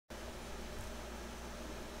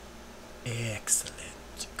Excellent.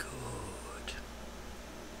 Good.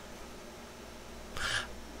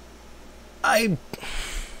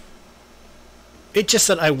 It just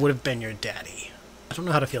said I would have been your daddy. I don't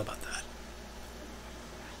know how to feel about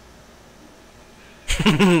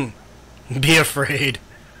that. Be afraid.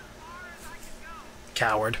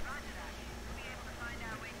 Coward.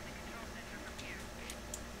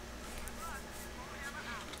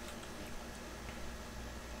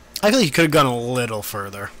 I feel like you could have gone a little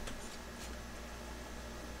further.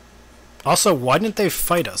 Also, why didn't they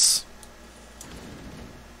fight us?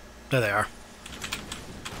 There they are.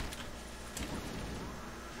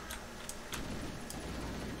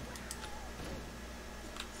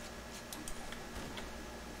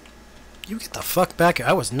 You get the fuck back here.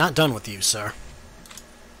 I was not done with you, sir.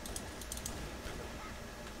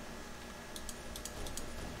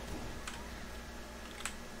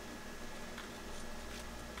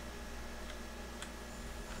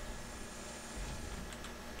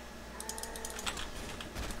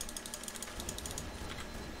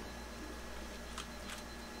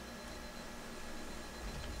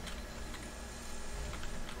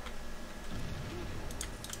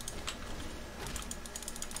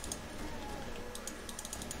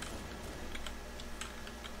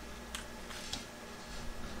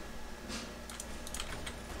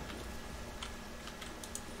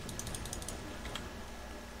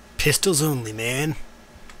 Pistols only, man.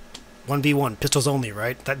 1v1, pistols only,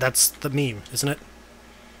 right? That's the meme, isn't it?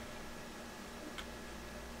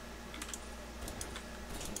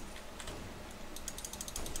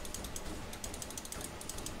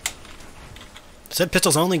 Said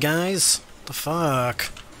pistols only, guys. The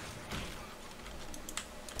fuck?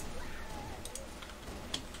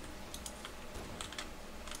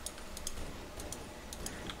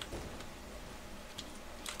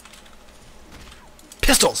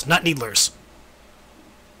 Pistols, not needlers.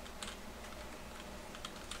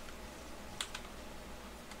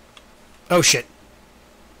 Oh shit.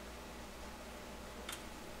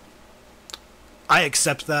 I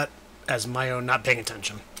accept that as my own not paying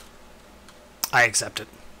attention. I accept it.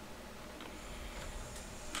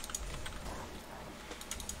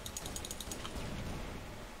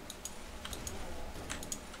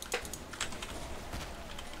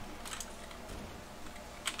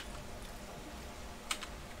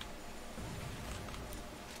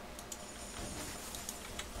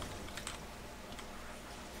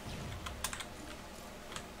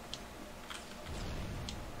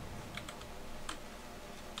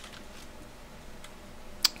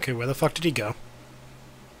 Okay, where the fuck did he go?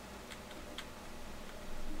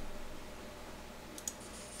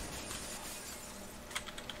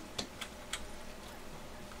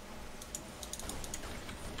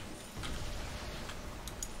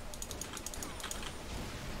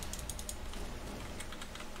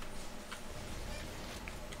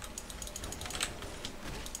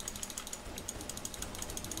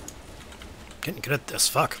 Getting good at this,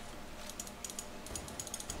 fuck.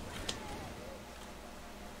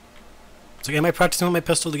 So am I practicing with my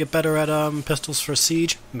pistol to get better at pistols for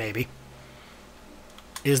siege? Maybe.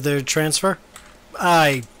 Is there transfer?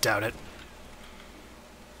 I doubt it.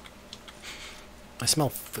 I smell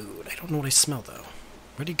food. I don't know what I smell though.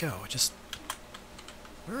 Where'd he go?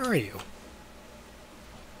 Where are you?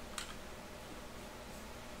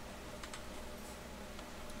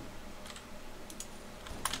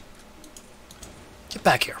 Get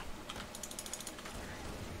back here.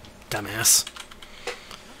 Dumbass.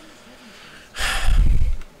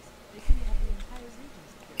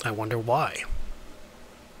 I wonder why.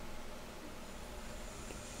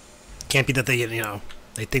 Can't be that they,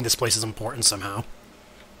 they think this place is important somehow.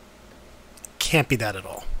 Can't be that at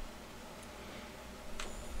all.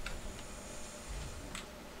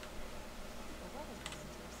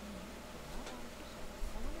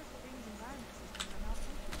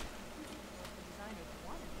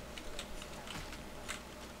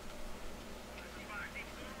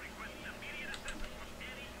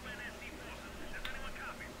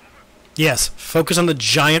 Yes, focus on the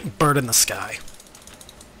giant bird in the sky.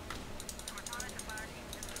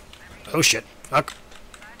 Oh shit, fuck.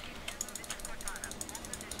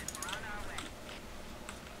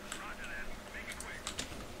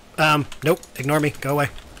 Nope, ignore me, go away.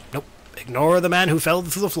 Nope, ignore the man who fell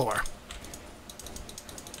through the floor.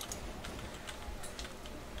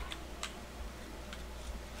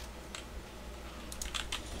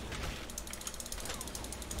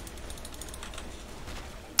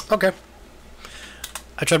 Okay.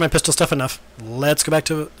 I tried my pistol stuff enough. Let's go back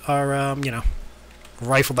to our,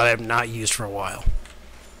 rifle that I have not used for a while.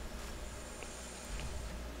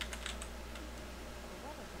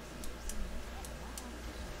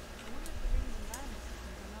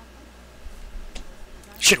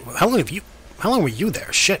 shit, how long were you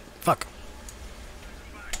there? Shit, fuck.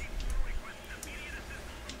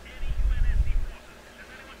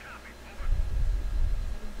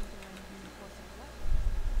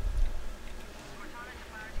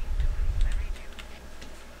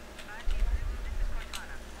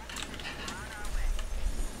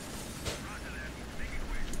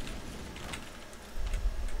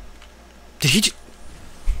 Did he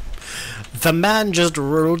The man just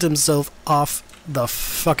rolled himself off the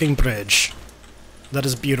fucking bridge. That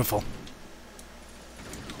is beautiful.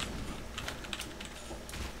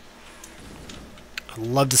 I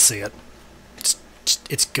love to see it.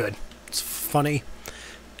 It's good. It's funny.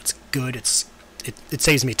 It's good. It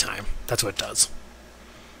saves me time. That's what it does.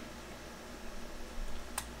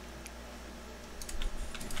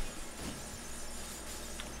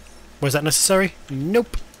 Was that necessary?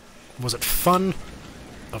 Nope. Was it fun?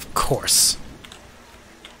 Of course.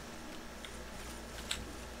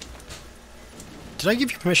 Did I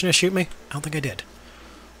give you permission to shoot me? I don't think I did.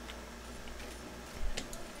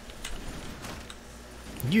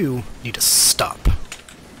 You need to stop.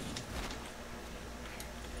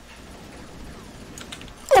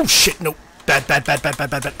 Oh shit, no. Bad.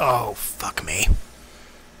 Oh, fuck me.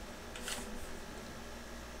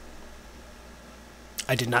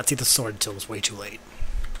 I did not see the sword until it was way too late.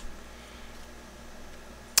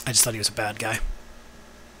 I just thought he was a bad guy.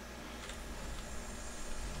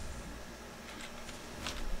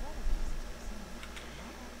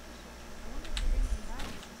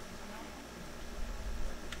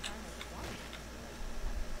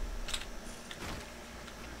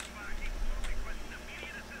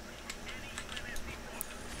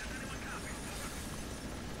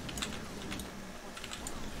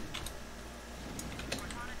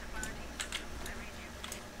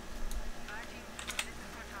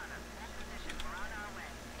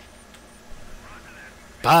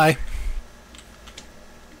 Bye.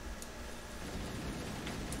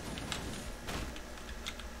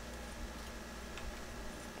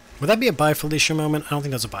 Would that be a bye Felicia moment? I don't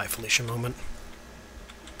think that's a bye Felicia moment.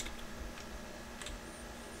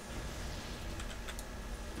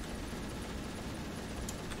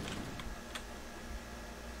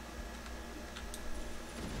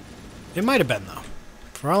 It might have been, though.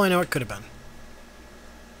 For all I know, it could have been.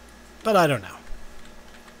 But I don't know.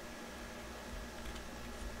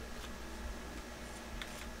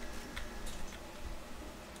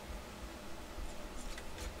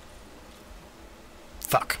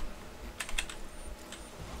 Fuck.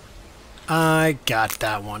 I got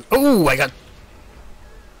that one. Oh, I got...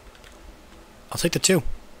 I'll take the 2.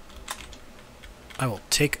 I will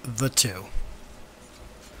take the 2.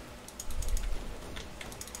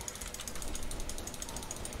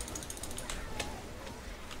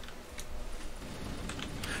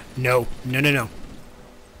 No.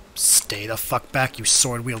 Stay the fuck back, you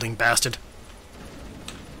sword-wielding bastard.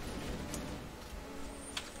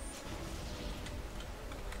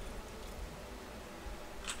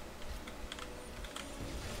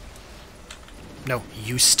 No,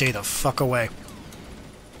 you stay the fuck away.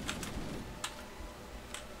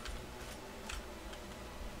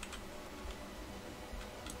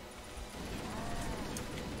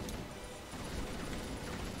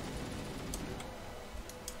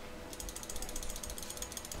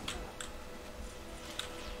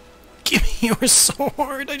 Give me your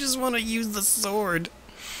sword! I just want to use the sword.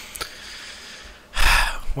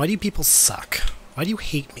 Why do you people suck? Why do you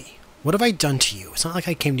hate me? What have I done to you? It's not like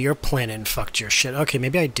I came to your planet and fucked your shit. Okay,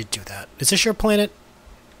 maybe I did do that. Is this your planet?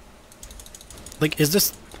 Like, is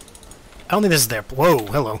this... I don't think this is their... Whoa,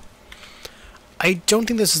 hello. I don't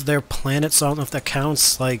think this is their planet, so I don't know if that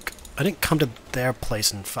counts. Like, I didn't come to their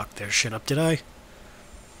place and fuck their shit up, did I?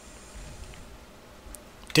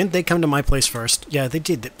 Didn't they come to my place first? Yeah, they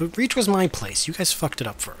did. But Reach was my place. You guys fucked it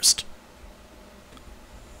up first.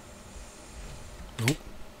 Nope.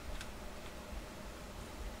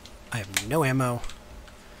 I have no ammo.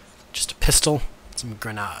 Just a pistol. Some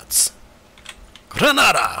grenades.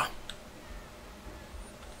 Granada!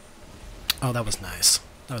 Oh, that was nice.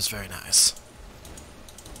 That was very nice.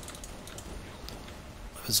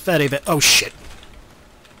 That was very... Oh, shit.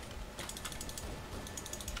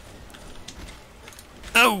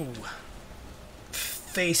 Oh!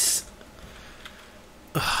 Face.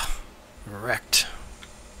 Ugh. Wrecked.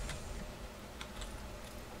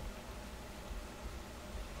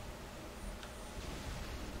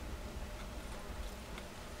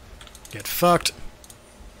 Get fucked.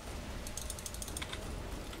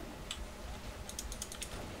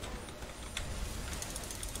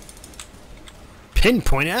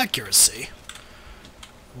 Pinpoint accuracy.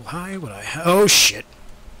 Why would I have... Oh, shit.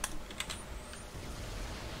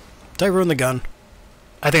 Did I ruin the gun?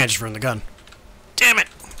 I think I just ruined the gun. Damn it!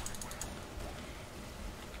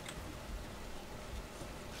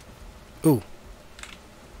 Ooh.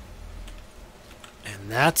 And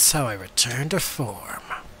that's how I return to form.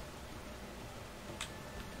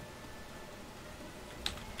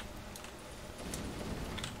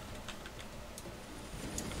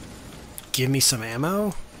 Give me some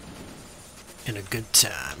ammo and a good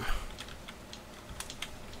time.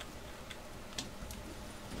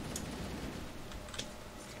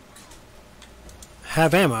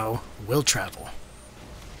 Have ammo, will travel.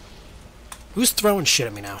 Who's throwing shit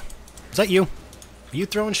at me now? Is that you? Are you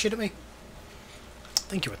throwing shit at me? I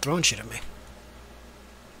think you were throwing shit at me.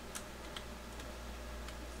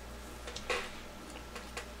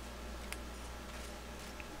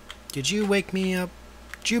 Did you wake me up?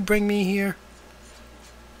 Did you bring me here?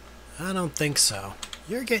 I don't think so.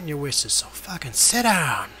 You're getting your wishes, so fucking sit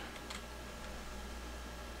down.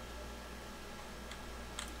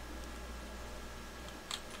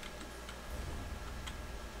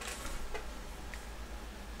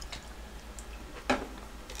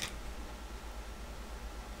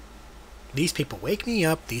 These people wake me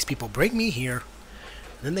up, these people bring me here,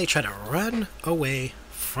 and then they try to run away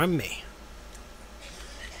from me.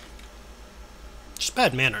 Just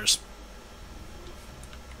bad manners.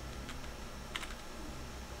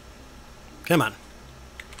 Come on.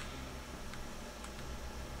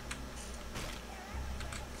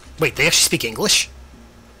 Wait, they actually speak English?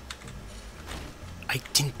 I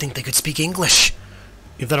didn't think they could speak English.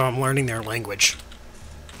 Even though I'm learning their language.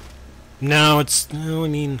 No, it's... No, I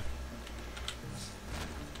mean...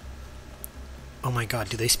 Oh my god,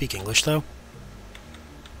 do they speak English, though?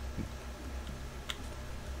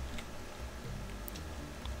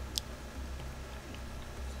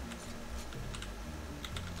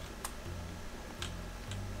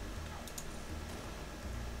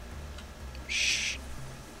 Shh.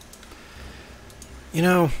 You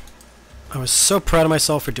know, I was so proud of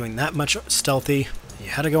myself for doing that much stealthy. You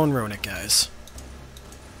had to go and ruin it, guys.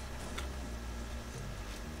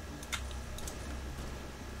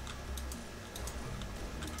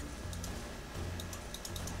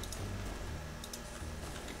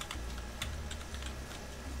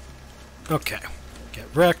 Okay. Get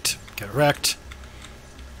wrecked. Get wrecked.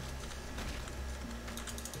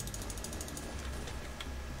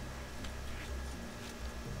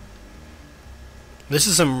 This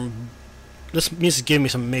is some... This music gave me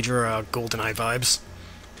some major GoldenEye vibes.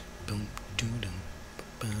 Boom, doo, doo,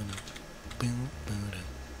 ba-dum, boom, ba-dum,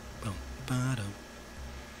 boom, ba-dum.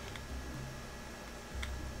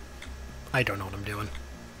 I don't know what I'm doing.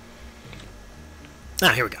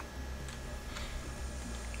 Ah, here we go.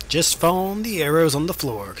 Just following the arrows on the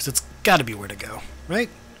floor, because it's got to be where to go, right?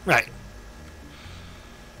 Right.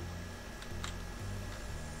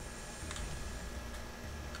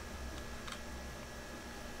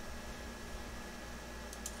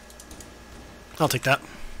 I'll take that.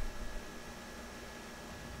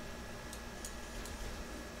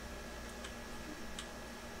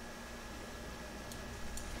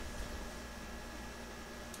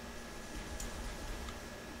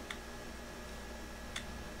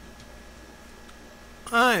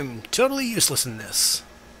 I'm totally useless in this.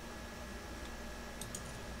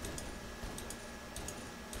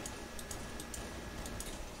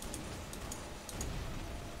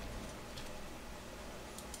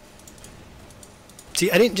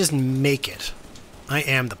 See, I didn't just make it. I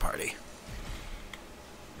am the party.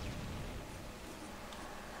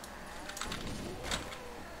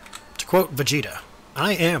 To quote Vegeta,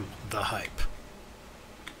 I am the hype.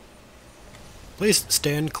 Please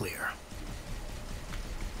stand clear.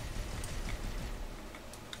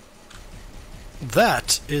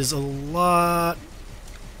 That is a lot...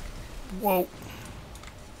 Whoa.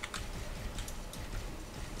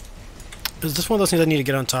 Is this one of those things I need to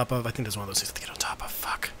get on top of? I think there's one of those things to get on top of.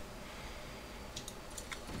 Fuck.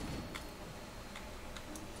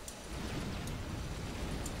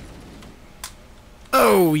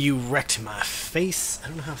 Oh, you wrecked my face. I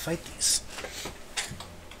don't know how to fight these.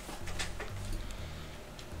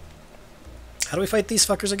 How do we fight these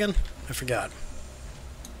fuckers again? I forgot.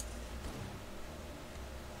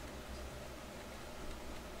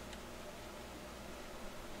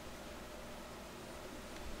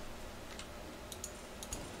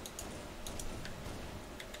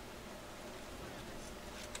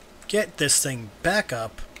 Get this thing back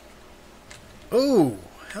up. Oh,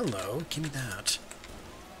 hello. Give me that.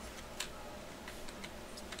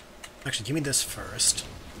 Actually, give me this first.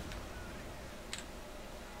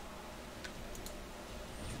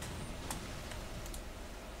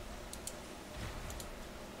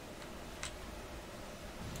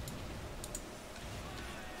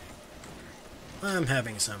 I'm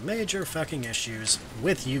having some major fucking issues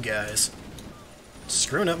with you guys.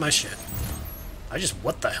 Screwing up my shit.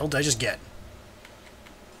 What the hell did I just get?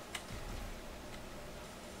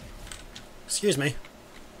 Excuse me.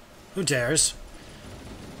 Who dares?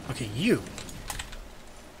 Okay, you.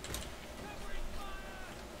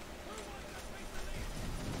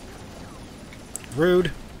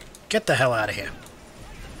 Rude. Get the hell out of here.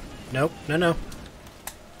 Nope, no, no.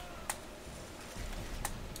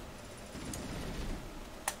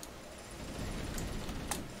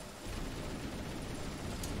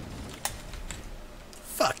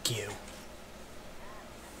 Fuck you.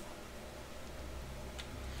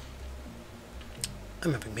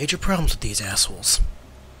 I'm having major problems with these assholes.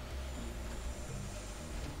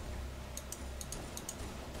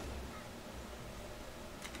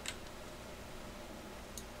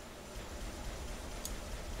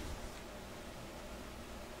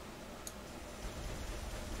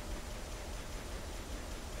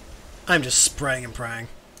 I'm just spraying and praying.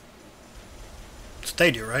 That's what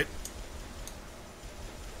they do, right?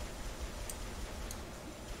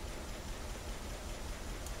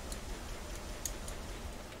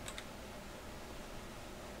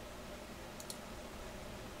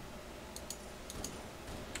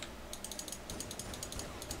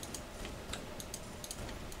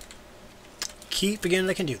 Keep forgetting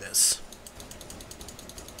I can do this.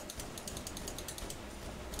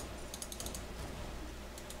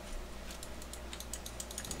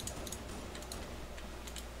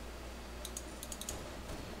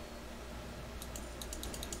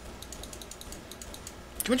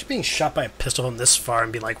 Can you imagine being shot by a pistol from this far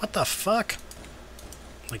and be like, what the fuck?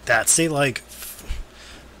 Like that. See, like,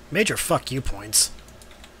 major fuck you points.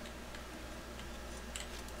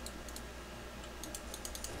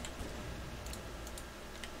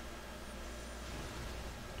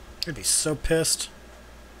 I'd be so pissed.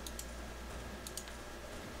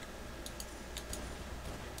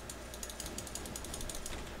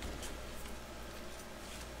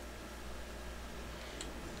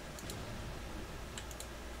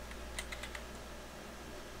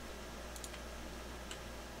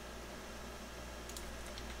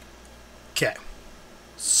 Okay,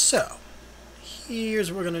 so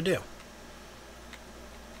here's what we're gonna do.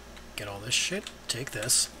 Get all this shit, take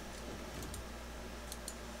this.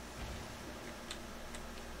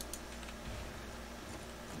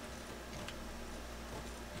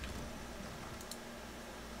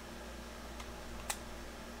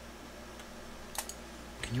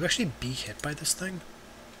 Can you actually be hit by this thing?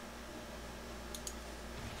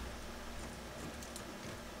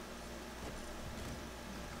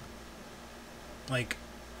 Like,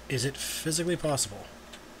 is it physically possible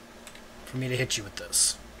for me to hit you with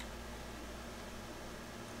this?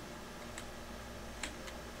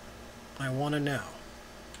 I want to know.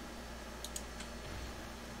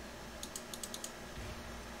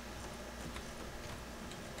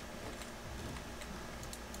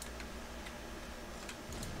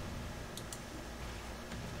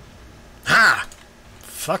 Ha!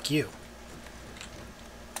 Fuck you.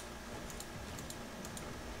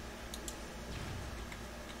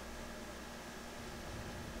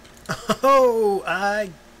 Oh,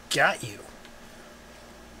 I got you.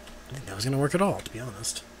 I think that was going to work at all, to be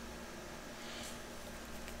honest.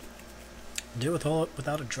 Do it all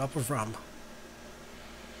without a drop of rum.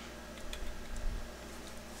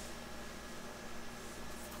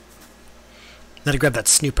 Now to grab that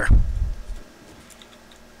snooper.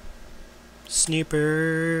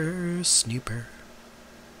 Snooper, snooper.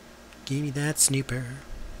 Give me that snooper.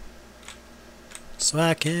 So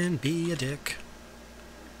I can be a dick.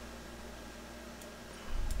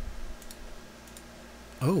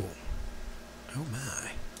 Oh. Oh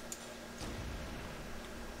my.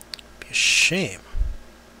 Be a shame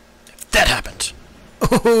if that happened.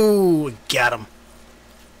 Oh, got him.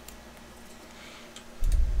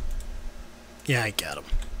 Yeah, I got him.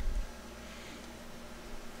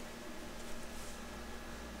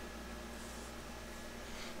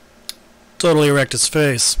 Totally wrecked his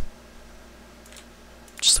face.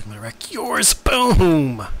 Just like I'm gonna wreck yours.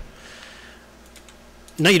 Boom!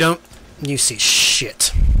 No, you don't. You see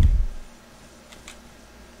shit.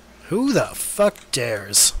 Who the fuck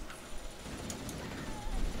dares?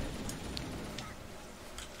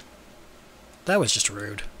 That was just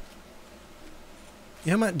rude.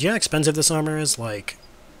 You know how expensive this armor is? Like,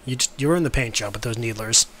 you were in the paint job with those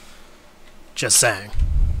needlers. Just saying.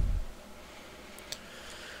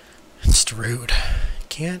 It's just rude.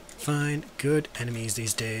 Can't find good enemies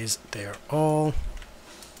these days. They're all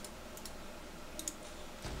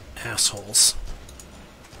assholes.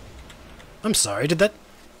 I'm sorry,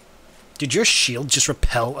 did your shield just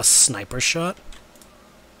repel a sniper shot?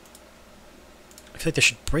 feel like they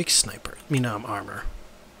should break sniper. I mean, armor.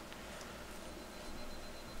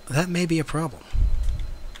 That may be a problem.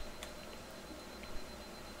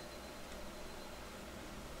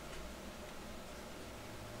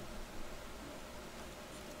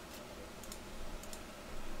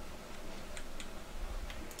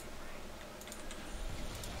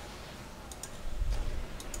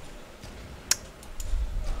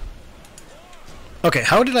 Okay,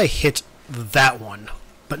 how did I hit that one,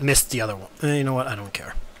 but missed the other one? You know what? I don't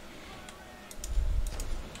care.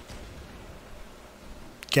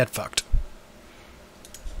 Get fucked.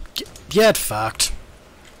 Get fucked.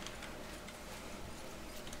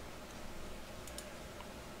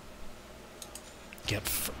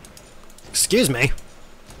 Excuse me.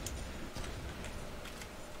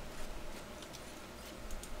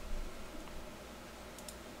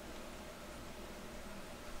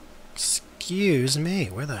 Excuse me,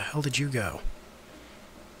 where the hell did you go?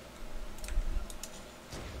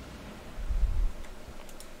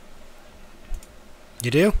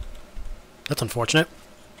 You do? That's unfortunate.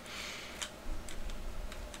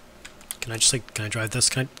 Can I just like, can I drive this?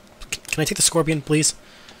 Can I take the Scorpion, please?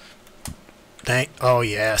 Oh,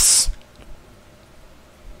 yes.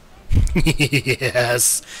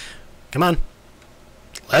 Yes. Come on.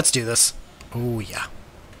 Let's do this. Oh, yeah.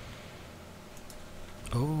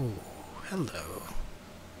 Oh, hello.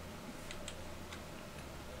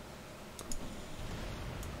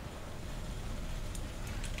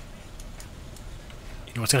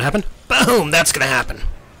 You know what's gonna happen? Boom! That's gonna happen!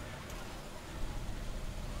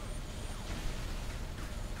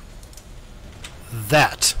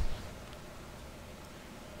 That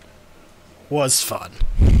was fun.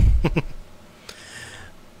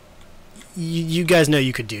 You guys know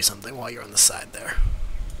you could do something while you're on the side there.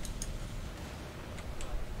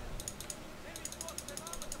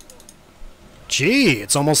 Gee,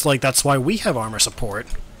 it's almost like that's why we have armor support.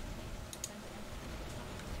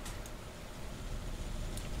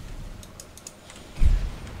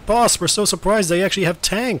 Boss, we're so surprised they actually have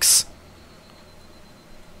tanks.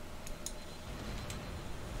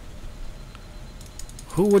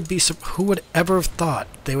 Who would ever have thought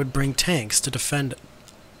they would bring tanks to defend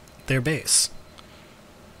their base?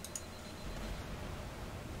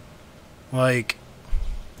 Like,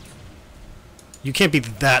 you can't be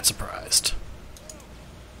that surprised.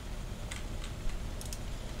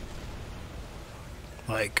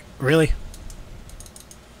 Like, really?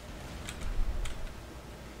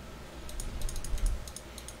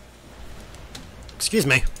 Excuse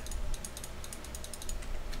me.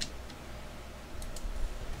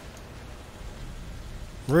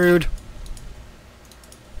 Rude.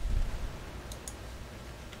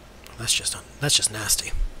 That's just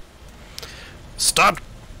nasty. Stop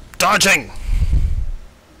dodging!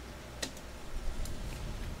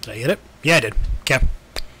 Did I hit it? Yeah, I did. Okay.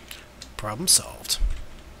 Problem solved.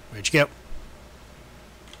 Where'd you go?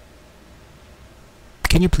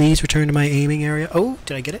 Can you please return to my aiming area? Oh,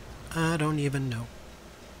 did I get it? I don't even know.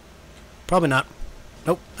 Probably not.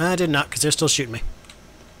 Nope, I did not, because they're still shooting me.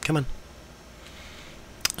 Come on.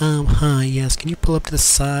 Hi, yes, can you pull up to the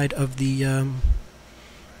side of the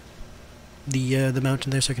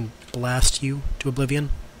mountain there so I can blast you to oblivion?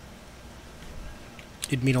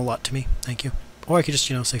 It'd mean a lot to me, thank you. Or I could just,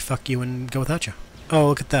 you know, say fuck you and go without you. Oh,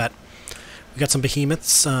 look at that. We got some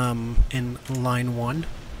behemoths, in line 1.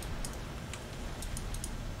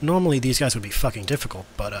 Normally these guys would be fucking difficult,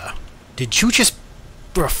 but, did you just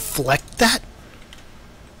reflect that?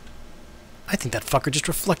 I think that fucker just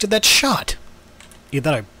reflected that shot. Yeah,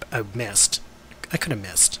 that I missed. I could have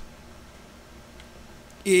missed.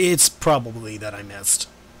 It's probably that I missed.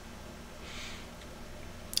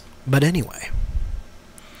 But anyway.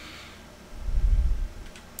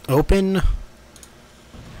 Open.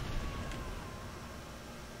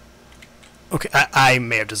 Okay, I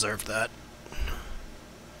may have deserved that.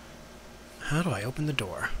 How do I open the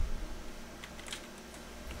door?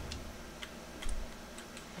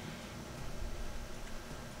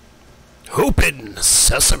 Open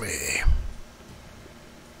sesame.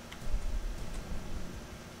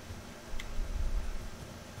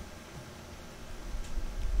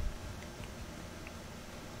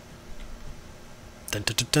 Dun,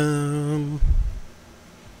 dun, dun, dun.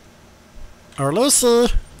 Oh,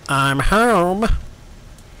 Lucy, I'm home.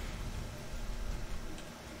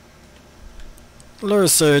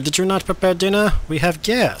 Lucy, did you not prepare dinner? We have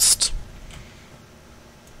guests.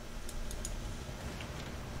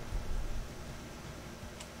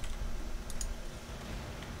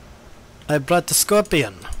 I brought the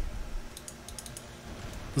Scorpion.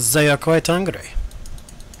 They are quite hungry.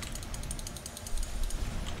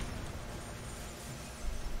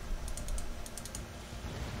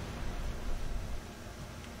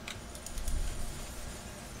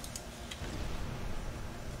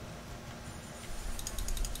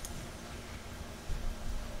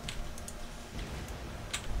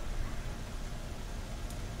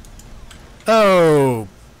 Oh,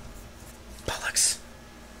 bollocks.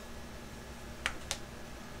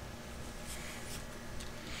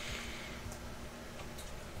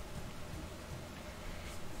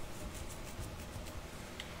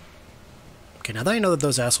 Okay, now that I know that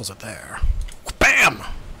those assholes are there. BAM!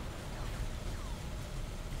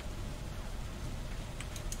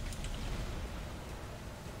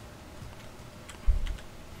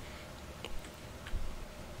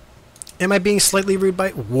 Am I being slightly rude by...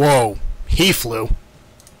 Whoa! He flew.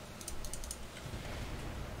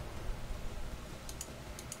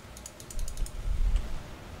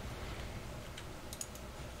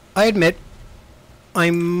 I admit,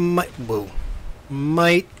 I might... Whoa.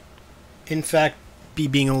 Might, in fact, be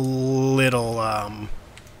being a little,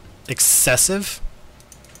 excessive.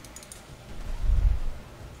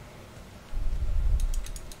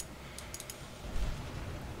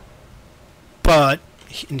 But...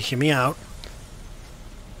 and hear me out.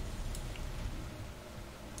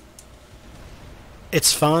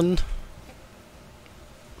 It's fun.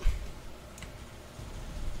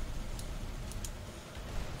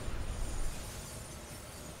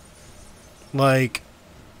 Like,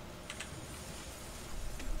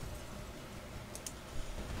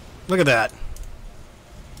 look at that.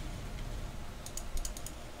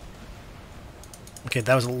 Okay,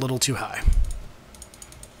 that was a little too high.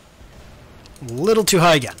 A little too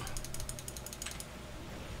high again.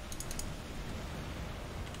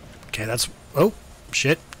 Okay, that's... Oh,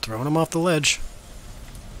 shit. Throwing him off the ledge.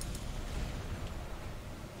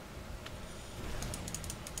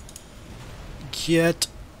 Get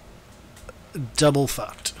double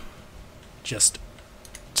fucked. Just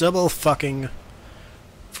double fucking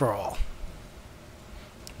for all.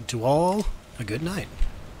 To all, a good night.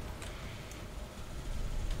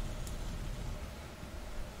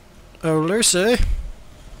 Oh, Lucy.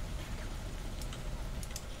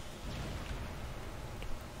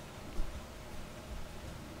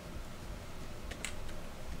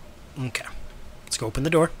 Okay. Let's go open the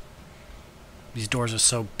door. These doors are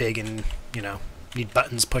so big and, you know, need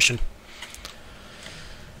buttons pushing.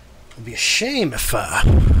 It'd be a shame if,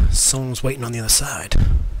 someone was waiting on the other side.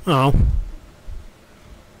 Oh.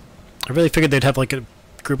 I really figured they'd have, like, a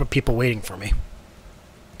group of people waiting for me.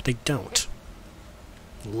 But they don't.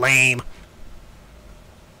 Lame.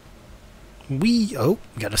 Oh, we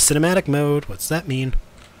got a cinematic mode. What's that mean?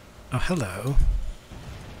 Oh, hello.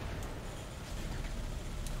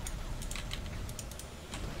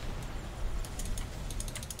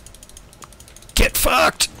 Get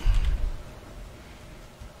fucked!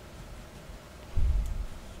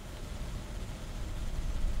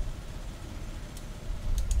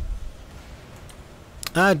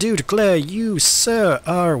 I do declare you, sir,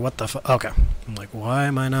 are... What the fuck? Okay. I'm like, why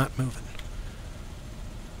am I not moving?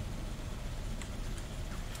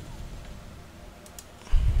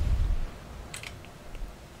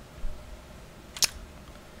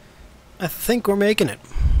 I think we're making it.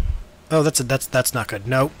 Oh, that's not good.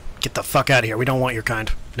 Nope. Get the fuck out of here. We don't want your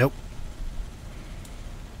kind. Nope.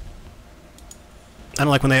 I don't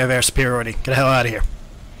like when they have air superiority. Get the hell out of here.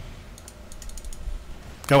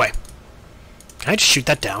 Go away. Can I just shoot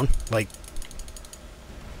that down? Like...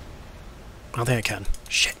 I don't think I can.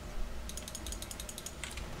 Shit.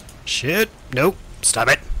 Shit. Nope. Stop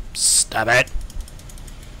it. Stop it.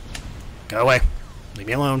 Go away. Leave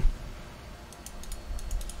me alone.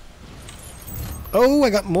 Oh, I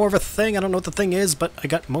got more of a thing. I don't know what the thing is, but I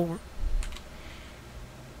got more.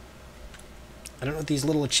 I don't know what these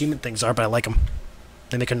little achievement things are, but I like them.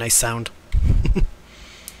 They make a nice sound.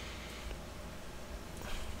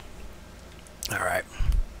 Alright.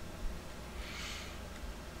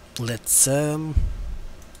 Let's, That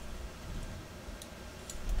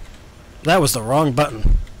was the wrong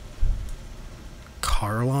button.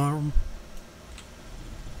 Car alarm?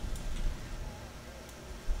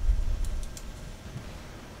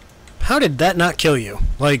 How did that not kill you?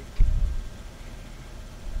 Like...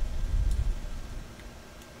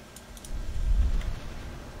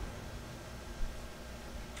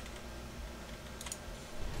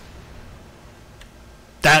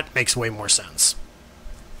 That makes way more sense.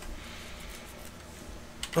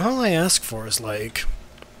 All I ask for is, like...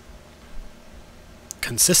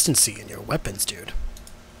 consistency in your weapons, dude.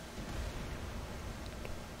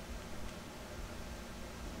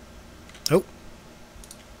 Oh.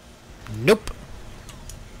 Nope.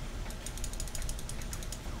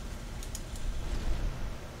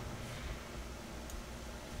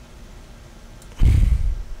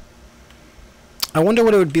 I wonder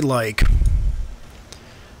what it would be like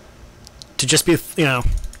to just be, you know,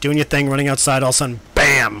 doing your thing, running outside, all of a sudden,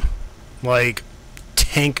 BAM! Like,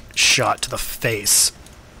 tank shot to the face.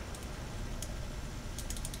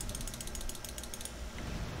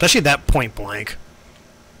 Especially that point blank.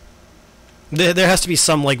 There has to be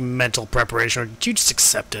some, like, mental preparation, or do you just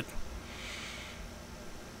accept it?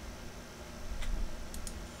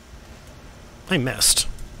 I missed.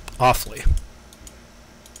 Awfully.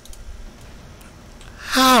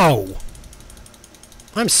 How?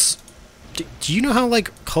 Do you know how,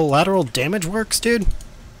 like, collateral damage works, dude?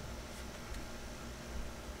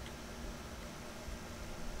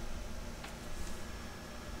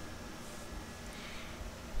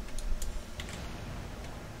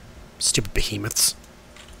 Stupid behemoths.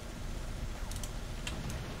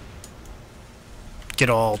 Get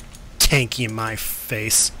all tanky in my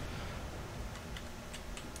face.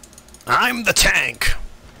 I'm the tank!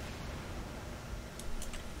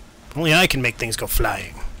 Only I can make things go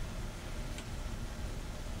flying.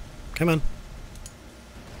 Come on.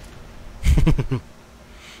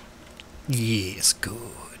 Yes,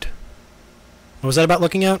 good. What was that about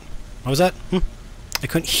looking out? What was that? I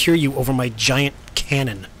couldn't hear you over my giant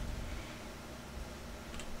cannon.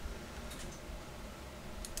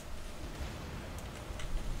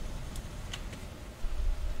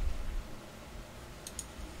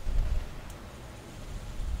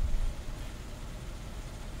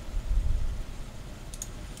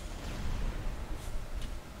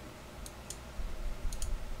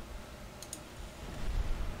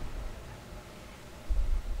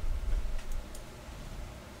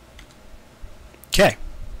 Okay.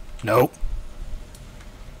 No.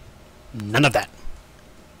 None of that.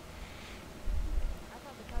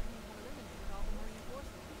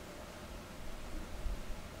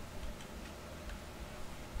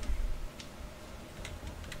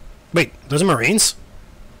 Wait, those are Marines?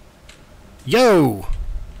 Yo!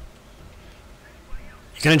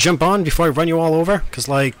 You gonna jump on before I run you all over? Because,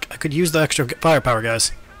 like, I could use the extra firepower,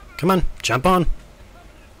 guys. Come on, jump on.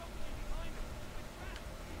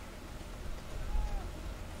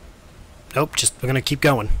 Nope, we're gonna keep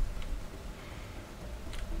going.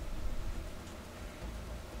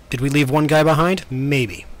 Did we leave one guy behind?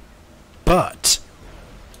 Maybe. But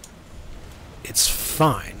it's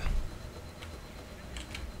fine.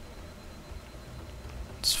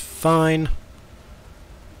 It's fine.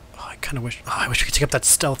 Oh, I kinda wish... Oh, I wish we could take up that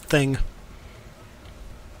stealth thing.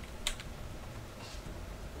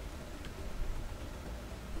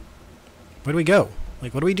 Where do we go?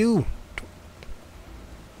 Like, what do we do?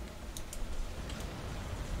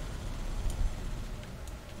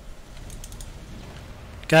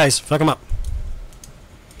 Guys, fuck him up.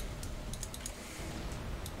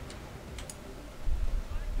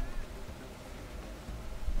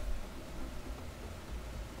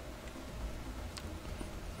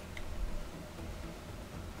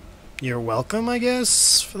 You're welcome, I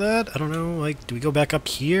guess, for that? I don't know, like, do we go back up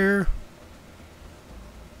here?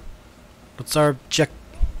 What's our objective?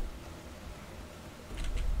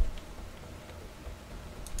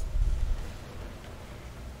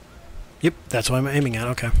 Yep, that's what I'm aiming at,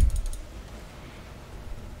 okay.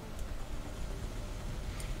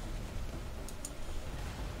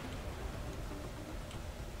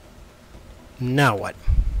 Now what?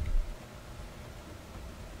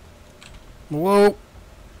 Whoa!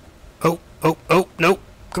 Oh, no!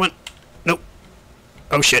 Come on! Nope!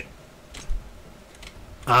 Oh shit.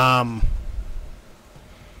 Can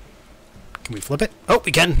we flip it? Oh,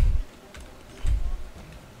 we can!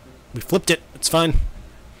 We flipped it, it's fine.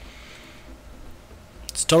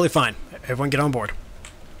 It's totally fine. Everyone get on board.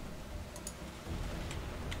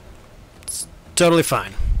 It's totally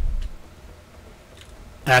fine.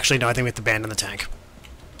 Actually, no, I think we have to abandon the tank.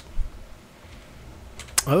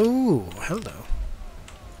 Oh, hello.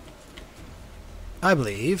 I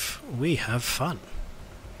believe we have fun.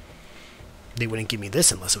 They wouldn't give me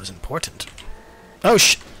this unless it was important. Oh,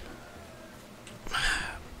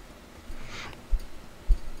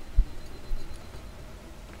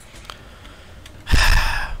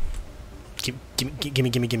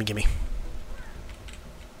 Gimme.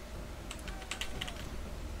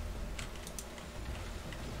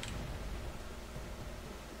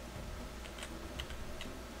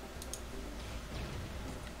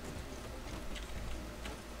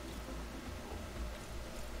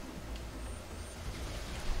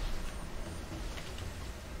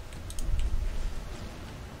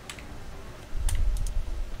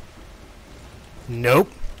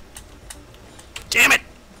 Nope. Damn it!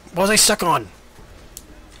 What was I stuck on?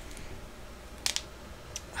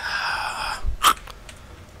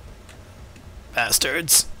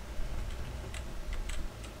 Bastards.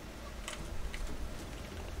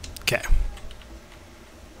 Okay.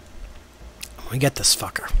 I'm gonna get this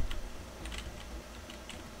fucker.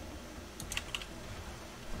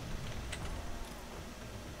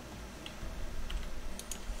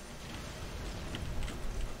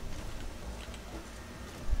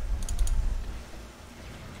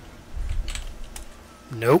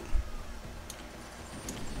 Nope.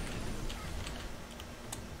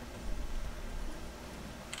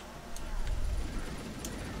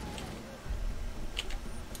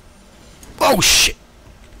 Oh, shit!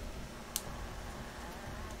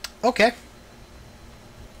 Okay.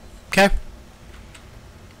 Okay.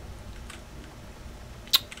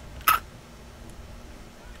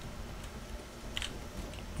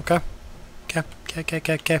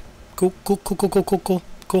 Okay. Okay. Cool.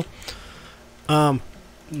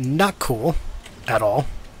 Not cool. At all.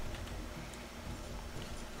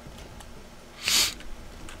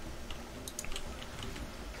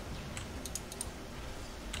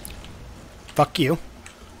 Fuck you.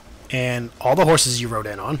 And all the horses you rode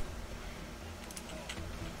in on.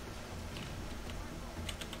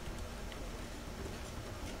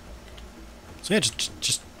 So yeah,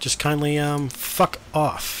 just kindly, fuck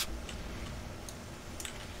off.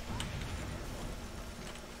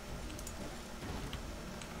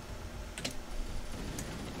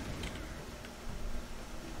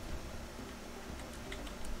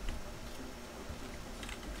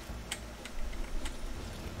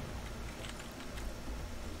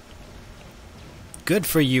 Good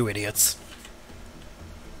for you, idiots.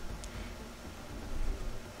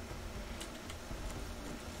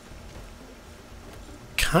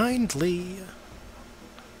 Kindly.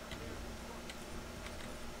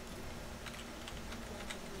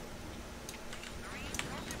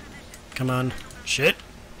 Come on. Shit.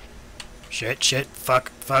 Fuck.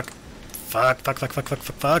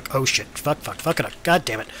 Oh shit. Fuck it up. God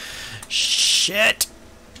damn it. Shit.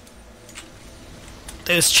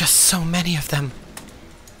 There's just so many of them.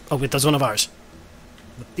 Oh wait, that's one of ours.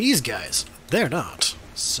 But these guys, they're not.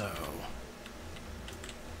 So...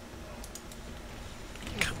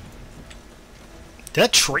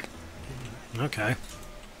 That tree... Okay.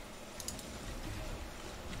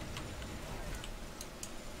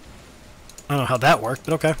 I don't know how that worked,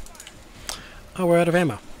 but okay. Oh, we're out of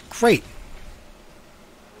ammo. Great!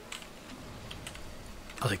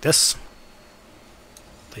 I'll take this.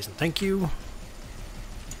 Please and thank you.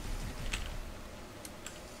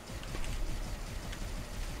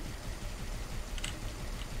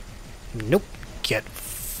 Nope. Get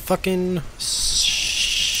fucking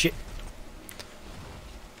shit.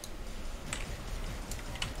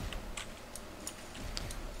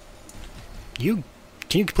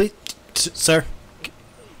 Can you complete... Sir?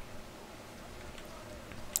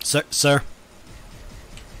 Sir?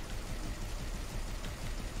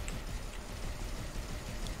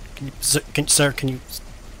 Sir, can you...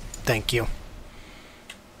 Thank you.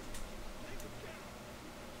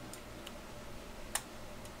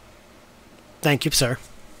 Thank you, sir.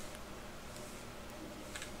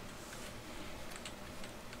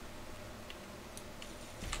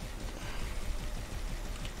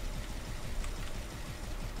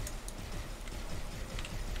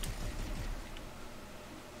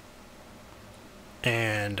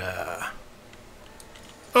 And,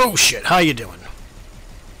 oh shit, how you doing?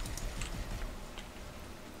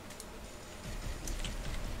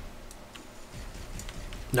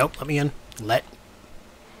 Nope, let me in.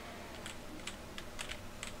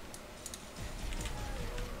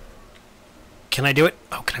 Can I do it?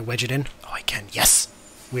 Oh, can I wedge it in? Oh, I can. Yes!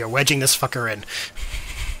 We are wedging this fucker in.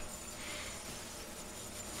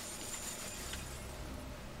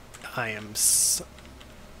 I am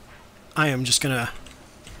just gonna...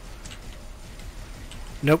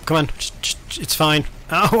 Nope, come on. It's fine.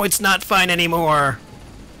 Oh, it's not fine anymore!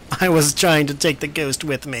 I was trying to take the ghost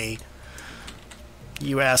with me.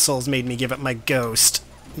 You assholes made me give up my ghost.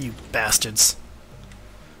 You bastards.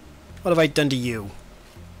 What have I done to you?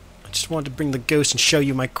 I just wanted to bring the ghost and show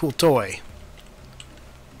you my cool toy.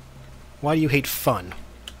 Why do you hate fun?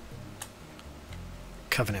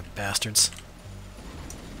 Covenant bastards.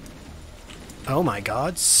 Oh my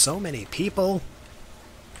god, so many people.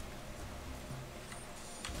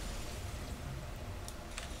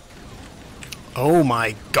 Oh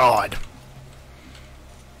my god.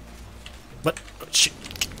 What? Shit.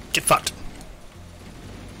 Get fucked.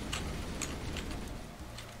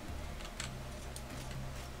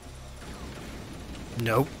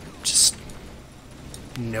 Nope. Just...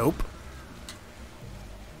 Nope.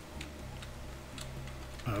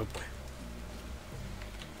 Oh boy.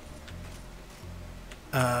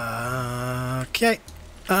 Okay.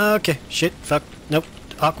 Okay. Shit. Fuck. Nope.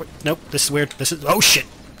 Awkward. Nope. This is weird. This is... Oh shit.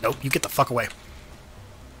 Nope. You get the fuck away.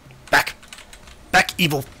 Back. Back,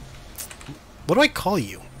 evil. What do I call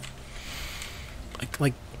you?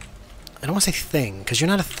 Like... I don't want to say thing, because you're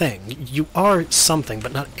not a thing. You are something,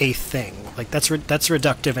 but not a thing. Like, that's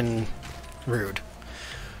reductive and rude.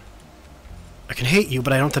 I can hate you,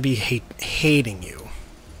 but I don't have to be hating you.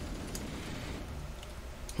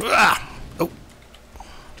 Ah! Oh.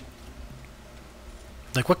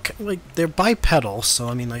 Like, what... Like, they're bipedal, so,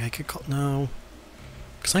 I mean, like, I could call... No.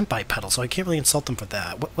 Because I'm bipedal, so I can't really insult them for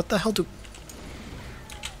that. What the hell do...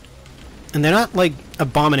 And they're not, like,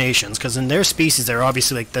 abominations, because in their species, they're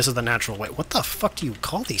obviously, like, this is the natural way. What the fuck do you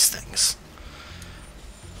call these things?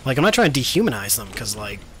 Like, I'm not trying to dehumanize them, because,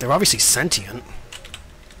 like, they're obviously sentient.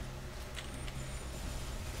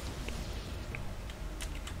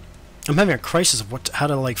 I'm having a crisis of how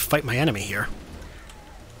to, like, fight my enemy here.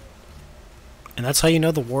 And that's how you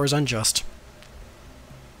know the war is unjust.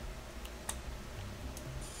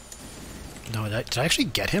 No, did I actually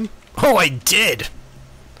get him? Oh, I did!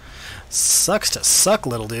 Sucks to suck,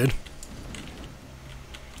 little dude.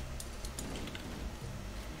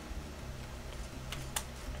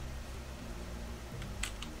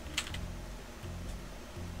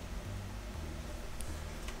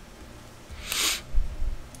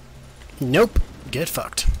 Nope. Get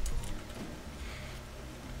fucked.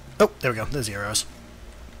 Oh, there we go. There's the arrows.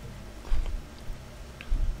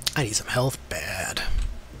 I need some health bad.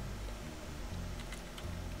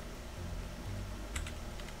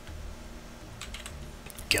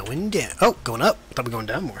 Going down. Oh, going up. I thought we were going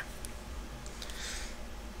down more.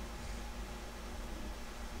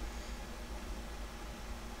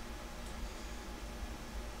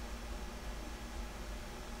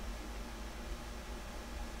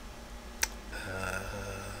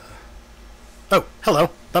 Oh, hello.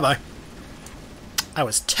 Bye-bye. I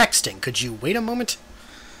was texting. Could you wait a moment?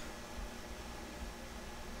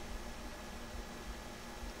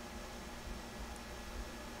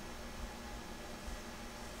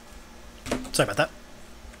 Sorry about that.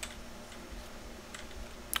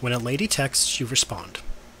 When a lady texts, you respond.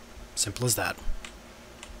 Simple as that.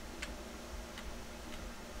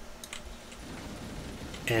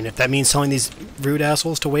 And if that means telling these rude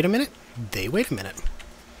assholes to wait a minute, they wait a minute.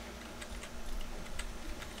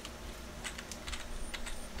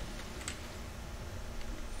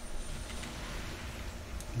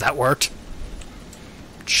 That worked.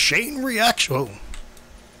 Chain reaction. Oh.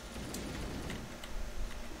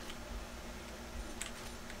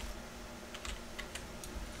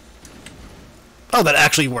 Oh, that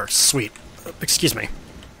actually works. Sweet. Excuse me.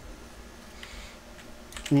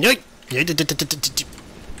 You.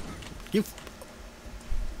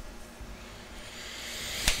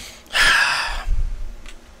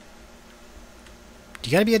 Do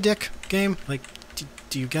you gotta be a dick, game? Like,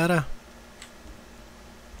 do you gotta...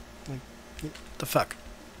 Like, what the fuck?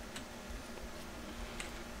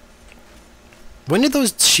 When did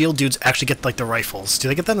those shield dudes actually get, like, the rifles? Do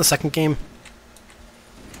they get that in the second game?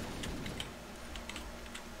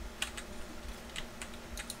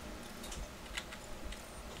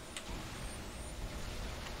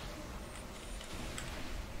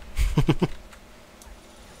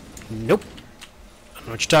 Nope. I don't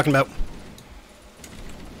know what you're talking about.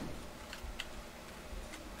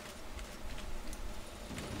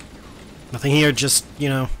 Nothing here, just, you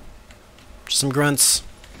know, just some grunts.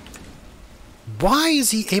 Why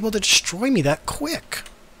is he able to destroy me that quick?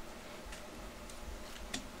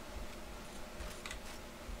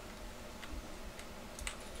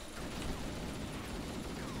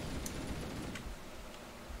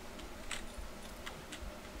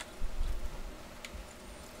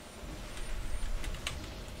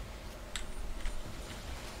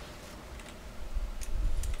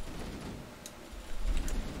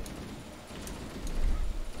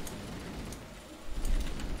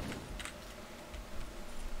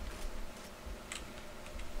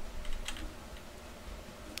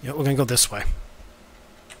 Yeah, we're gonna go this way.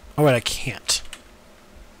 Oh wait, I can't.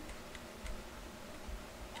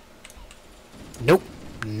 Nope,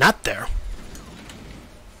 not there.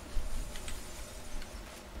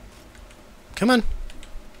 Come on.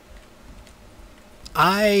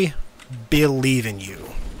 I believe in you.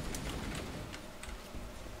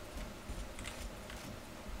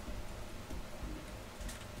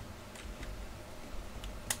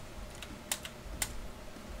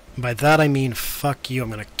 By that I mean, fuck you,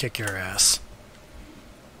 I'm gonna kick your ass.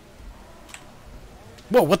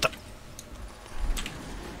 Whoa, what the?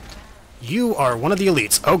 You are one of the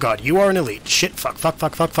elites. Oh god, you are an elite. Shit, fuck, fuck,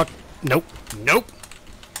 fuck, fuck, fuck. Nope, nope.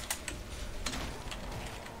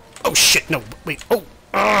 Oh shit, no, wait, oh.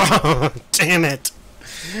 Oh, damn it.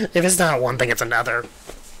 If it's not one thing, it's another.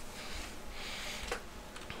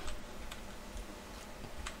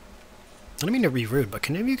 I don't mean to be rude, but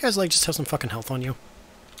can any of you guys, like, just have some fucking health on you?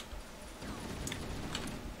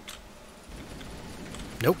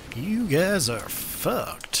 Nope, you guys are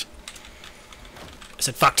fucked. I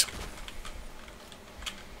said fucked.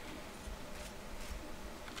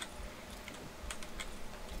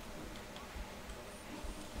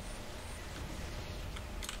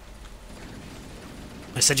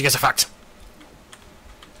 I said you guys are fucked.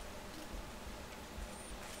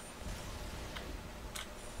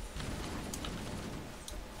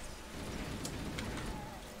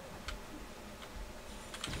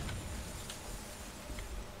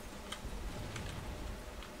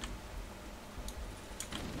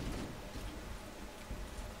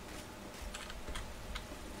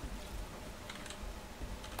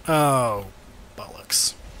 Oh,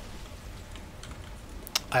 bollocks.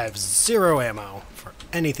 I have 0 ammo for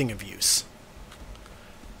anything of use.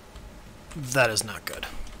 That is not good.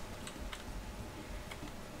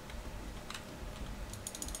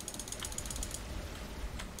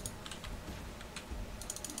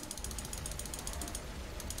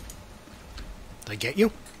 Did I get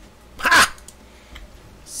you? Ha!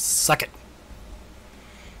 Suck it.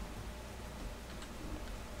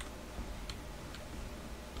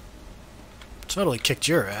 Totally kicked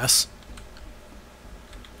your ass.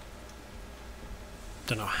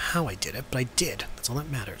 Don't know how I did it, but I did. That's all that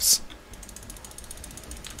matters.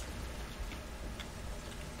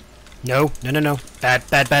 No, no, no, no. Bad,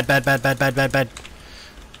 bad, bad, bad, bad, bad, bad, bad, bad.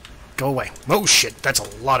 Go away. Oh shit, that's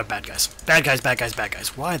a lot of bad guys. Bad guys, bad guys, bad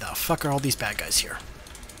guys. Why the fuck are all these bad guys here?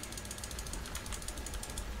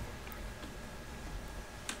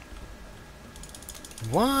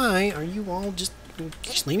 Why are you all just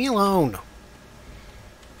leave me alone?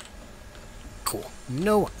 Cool.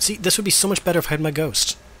 No, see, this would be so much better if I had my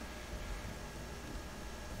ghost.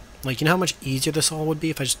 Like, you know how much easier this all would be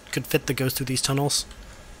if I just could fit the ghost through these tunnels?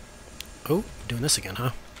 Oh, doing this again,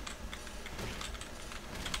 huh?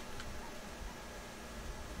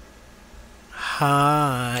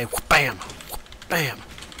 Hi. Bam. Bam.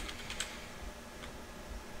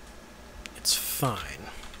 It's fine.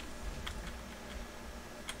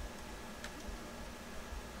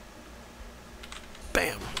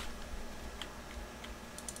 Bam.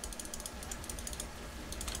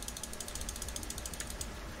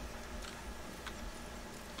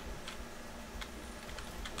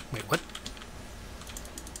 Wait, what?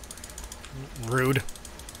 Rude.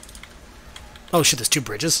 Oh shit, there's 2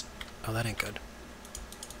 bridges? Oh, that ain't good.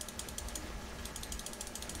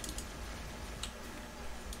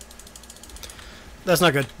 That's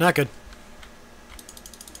not good. Not good.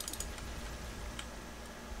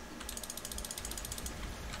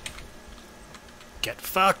 Get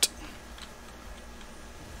fucked.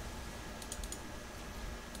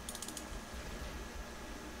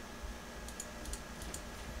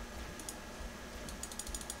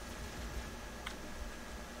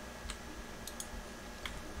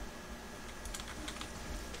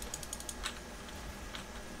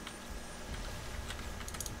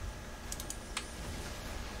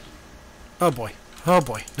 Oh boy. Oh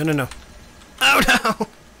boy. No, no, no. Oh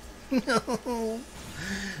no! No!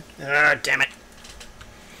 Ah, damn it.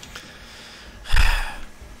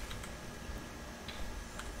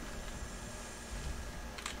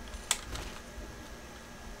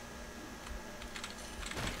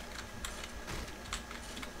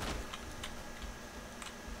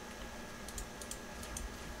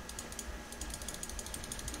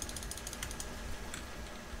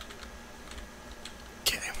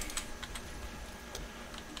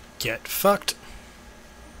 Get fucked.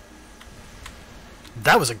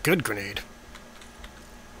 That was a good grenade.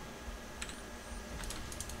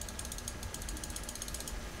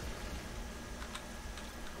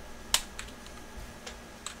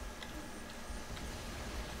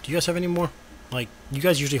 Do you guys have any more? Like, you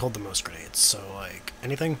guys usually hold the most grenades, so, like,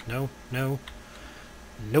 anything? No? No?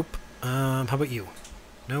 Nope. How about you?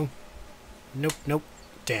 No? Nope, nope.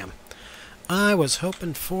 Damn. I was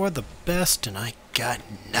hoping for the best, and I got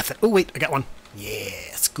nothing. Oh, wait, I got one.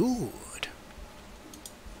 Yes, good.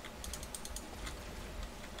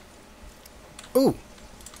 Ooh.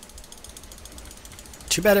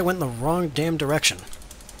 Too bad it went in the wrong damn direction.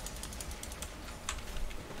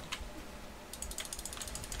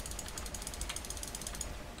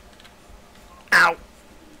 Ow!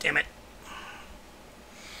 Damn it.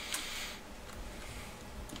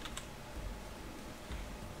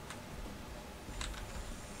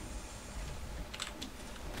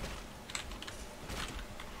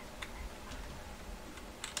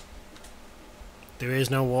 There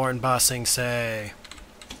is no war in Ba Sing Se.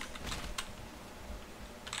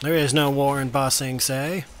 There is no war in Ba Sing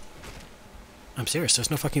Se. I'm serious,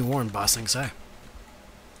 there's no fucking war in Ba Sing Se.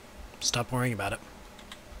 Stop worrying about it.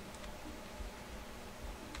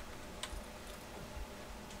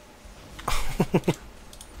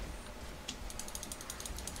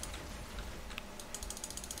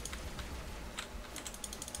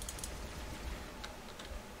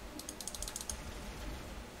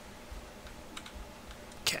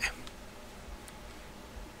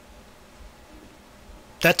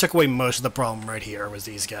 That took away most of the problem right here, was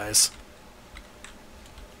these guys.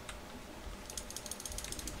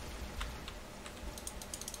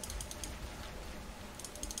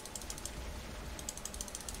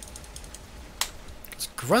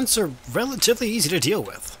 Grunts are relatively easy to deal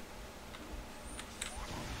with.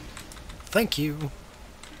 Thank you.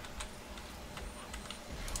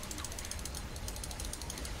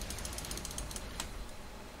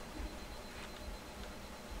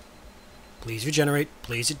 Please regenerate.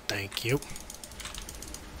 Please. Thank you.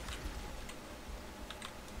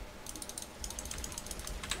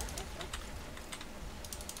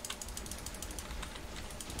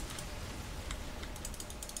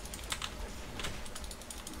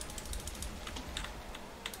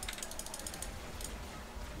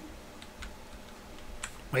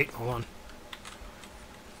 Wait, hold on.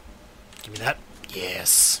 Give me that.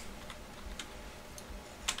 Yes.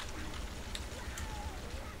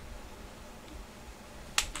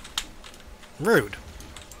 Rude.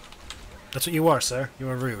 That's what you are, sir. You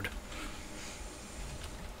are rude.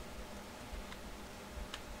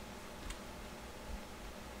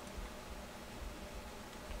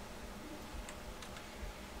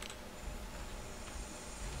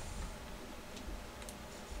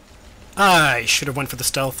 I should have went for the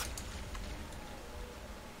stealth.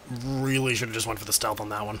 Really should have just went for the stealth on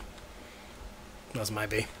that one. That was my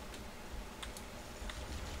B.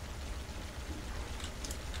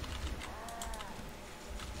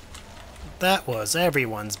 That was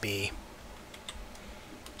everyone's B.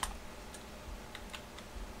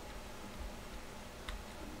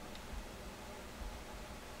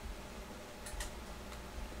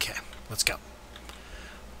 Okay, let's go.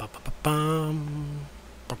 Ba-ba-ba-bum.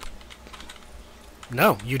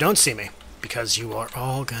 No, you don't see me, because you are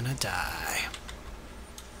all gonna die.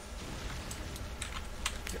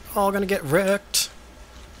 You're all gonna get wrecked.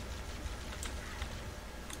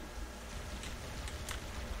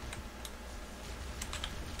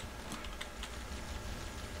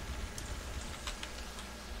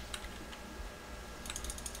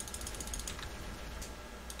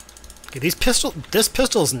 Okay, this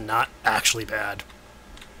pistol is not actually bad.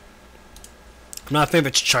 I'm not a fan of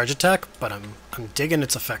its charge attack, but I'm digging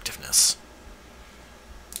its effectiveness.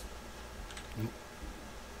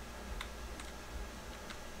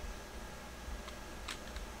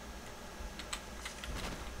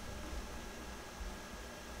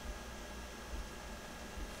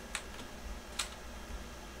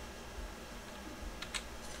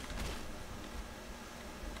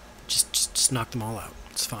 Just knock them all out.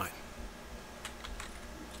 It's fine.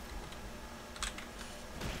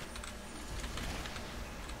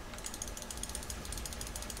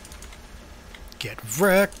 Get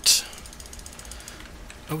wrecked.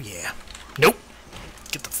 Oh yeah. Nope.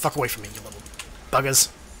 Get the fuck away from me, you little buggers.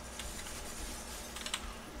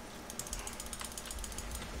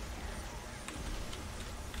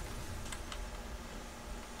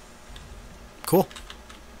 Cool.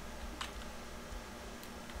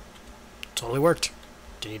 Totally worked.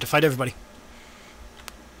 Didn't need to fight everybody.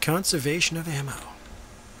 Conservation of ammo.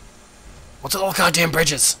 What's with all goddamn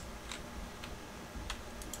bridges?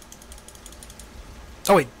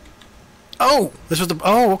 Oh, wait. Oh! This was the...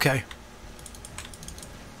 Oh, okay.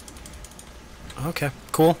 Okay.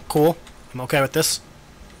 Cool, cool. I'm okay with this.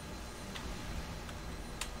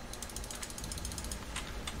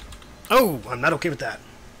 Oh! I'm not okay with that.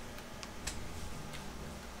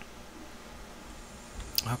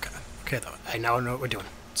 Okay. Okay, though. I now know what we're doing.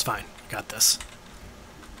 It's fine. I got this.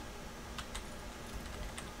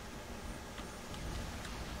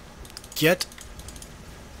 Get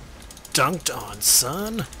dunked on,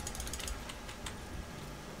 son.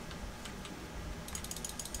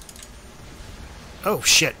 Oh,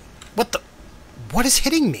 shit. What the... What is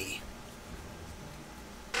hitting me?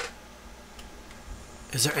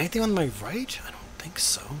 Is there anything on my right? I don't think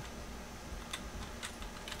so.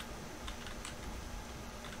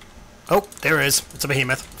 Oh, there is. It's a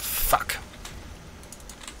behemoth. Fuck.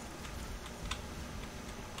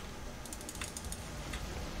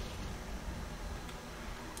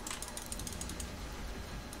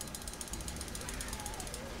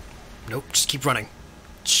 Nope, just keep running.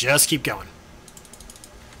 Just keep going.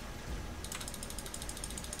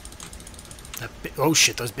 Oh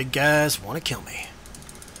shit, those big guys want to kill me.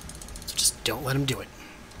 So just don't let them do it.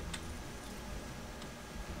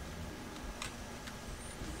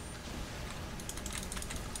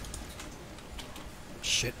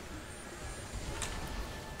 Shit.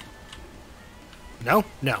 No?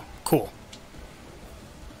 No. Cool.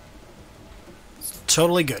 It's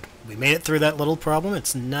totally good. We made it through that little problem.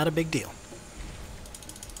 It's not a big deal.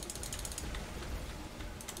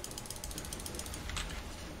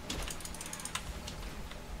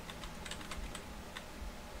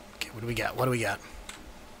 What do we got? What do we got?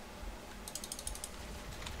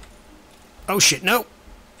 Oh shit, no!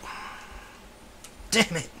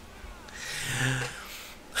 Damn it!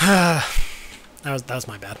 that was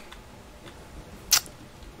my bad.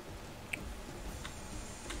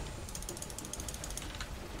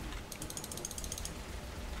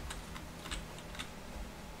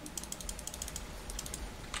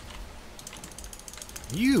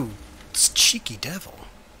 You cheeky devil.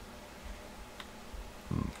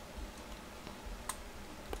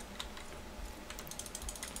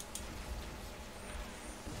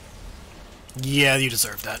 Yeah, you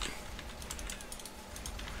deserve that.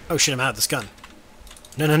 Oh shit, I'm out of this gun.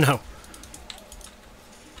 No, no, no.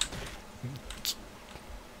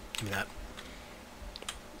 Give me that.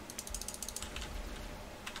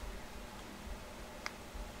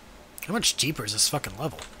 How much deeper is this fucking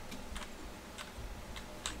level?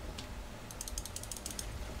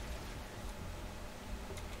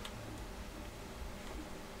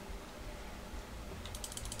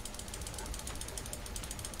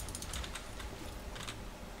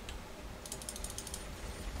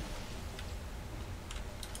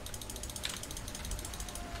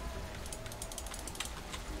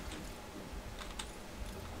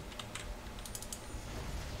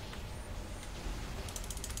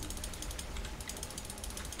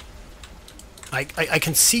 I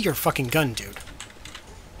can see your fucking gun, dude.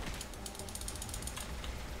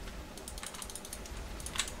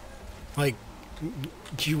 Like,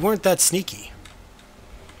 you weren't that sneaky.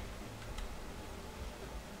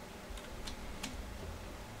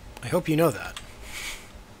 I hope you know that.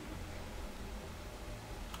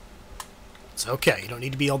 It's okay, you don't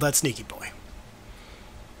need to be all that sneaky, boy.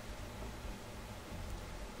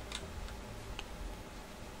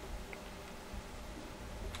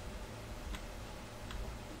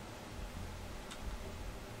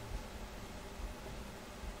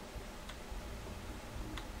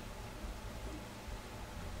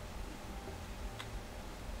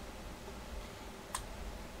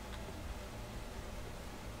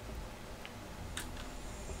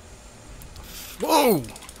 Whoa!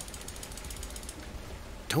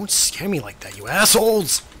 Don't scare me like that, you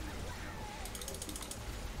assholes!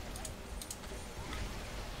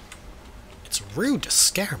 It's rude to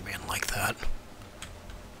scare a man like that.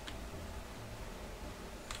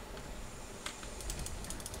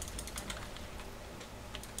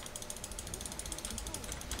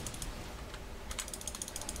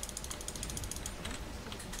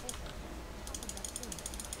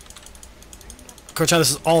 Korchan,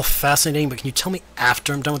 this is all fascinating, but can you tell me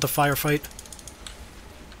after I'm done with the firefight?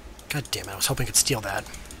 God damn it, I was hoping I could steal that.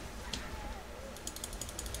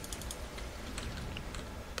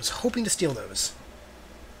 I was hoping to steal those.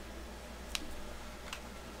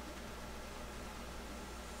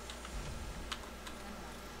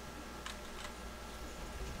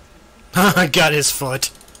 I got his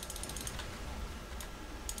foot.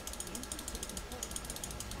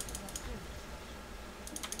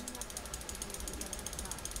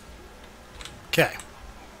 Okay.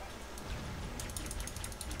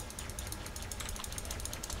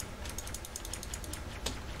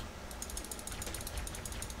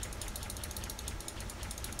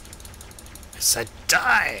 I said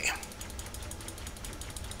die!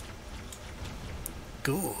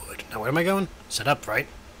 Good. Now where am I going? Set up, right?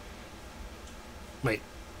 Wait.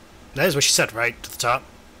 That is what she said, right? To the top?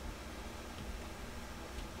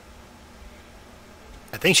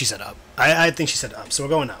 I think she said up. I think she said up, so we're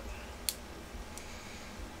going up.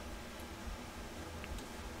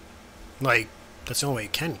 Like, that's the only way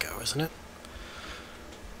it can go, isn't it?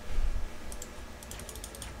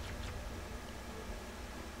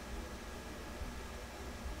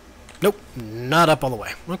 Nope, not up all the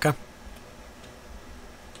way. Okay.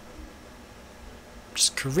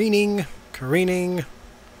 Just careening, careening,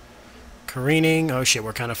 careening. Oh shit,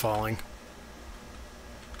 we're kind of falling.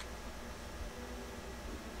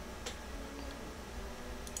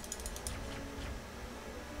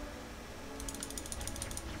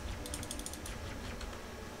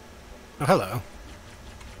 Oh, hello.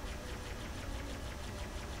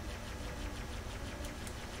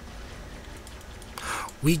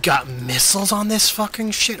 We got missiles on this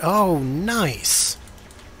fucking shit? Oh, nice.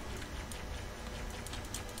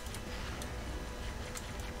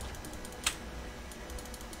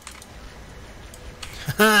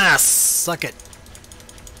 Ha! Suck it.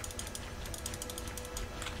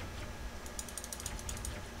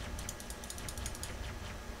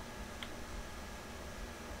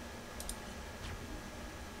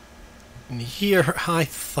 And here, I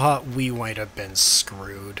thought we might have been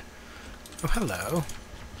screwed. Oh, hello.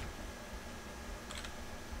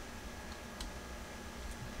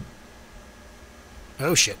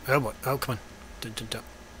 Oh shit. Oh boy. Oh, come on.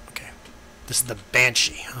 Okay. This is the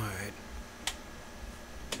Banshee. Alright.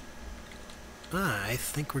 I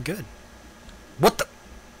think we're good. What the?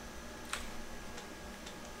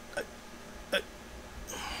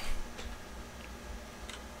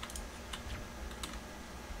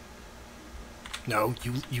 No,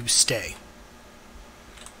 you stay.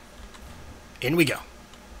 In we go.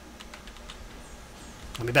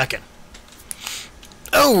 Let me back in.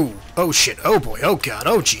 Oh! Oh shit. Oh boy. Oh god.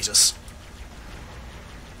 Oh Jesus.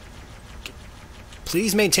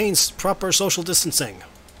 Please maintain proper social distancing.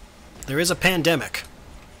 There is a pandemic.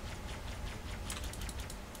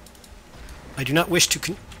 I do not wish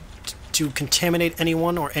to contaminate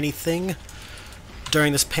anyone or anything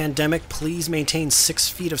during this pandemic. Please maintain 6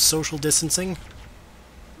 feet of social distancing.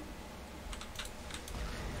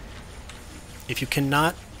 If you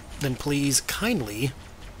cannot, then please kindly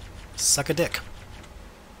suck a dick.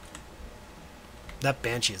 That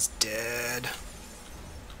Banshee is dead.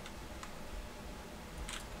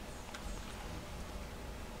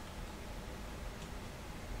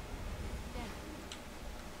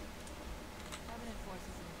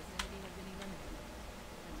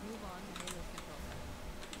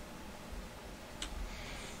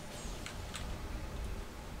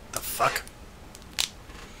 The fuck?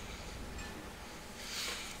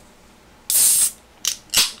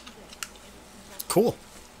 Cool.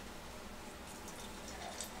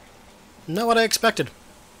 Not what I expected.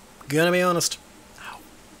 Gonna be honest. Ow.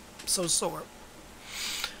 I'm so sore.